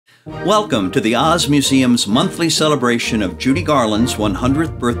Welcome to the Oz Museum's monthly celebration of Judy Garland's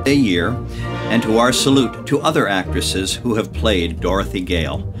 100th birthday year, and to our salute to other actresses who have played Dorothy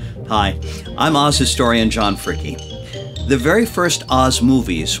Gale. Hi, I'm Oz historian John Fricke. The very first Oz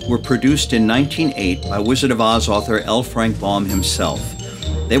movies were produced in 1908 by Wizard of Oz author L. Frank Baum himself.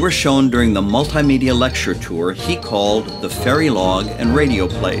 They were shown during the multimedia lecture tour he called the Fairy Log and Radio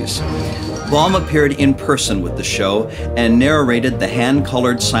Plays. Baum appeared in person with the show and narrated the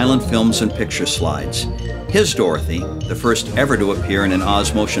hand-colored silent films and picture slides. His Dorothy, the first ever to appear in an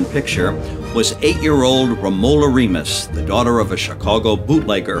Oz motion picture, was 8-year-old Romola Remus, the daughter of a Chicago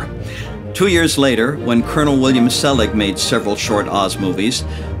bootlegger. 2 years later, when Colonel William Selig made several short Oz movies,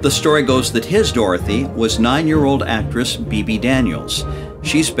 the story goes that his Dorothy was 9-year-old actress Bebe Daniels.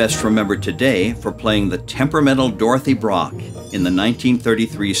 She's best remembered today for playing the temperamental Dorothy Brock in the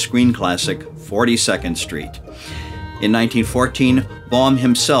 1933 screen classic 42nd Street. In 1914, Baum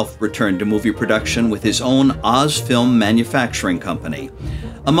himself returned to movie production with his own Oz Film Manufacturing Company.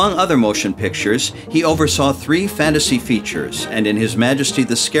 Among other motion pictures, he oversaw 3 fantasy features, and in His Majesty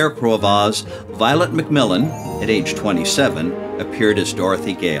the Scarecrow of Oz, Violet Macmillan, at age 27, appeared as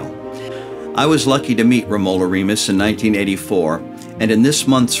Dorothy Gale. I was lucky to meet Romola Remus in 1984, and in this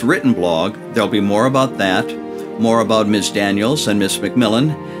month's written blog, there'll be more about that, more about Ms. Daniels and Miss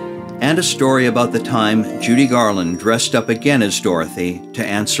Macmillan, and a story about the time Judy Garland dressed up again as Dorothy to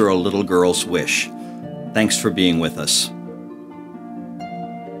answer a little girl's wish. Thanks for being with us.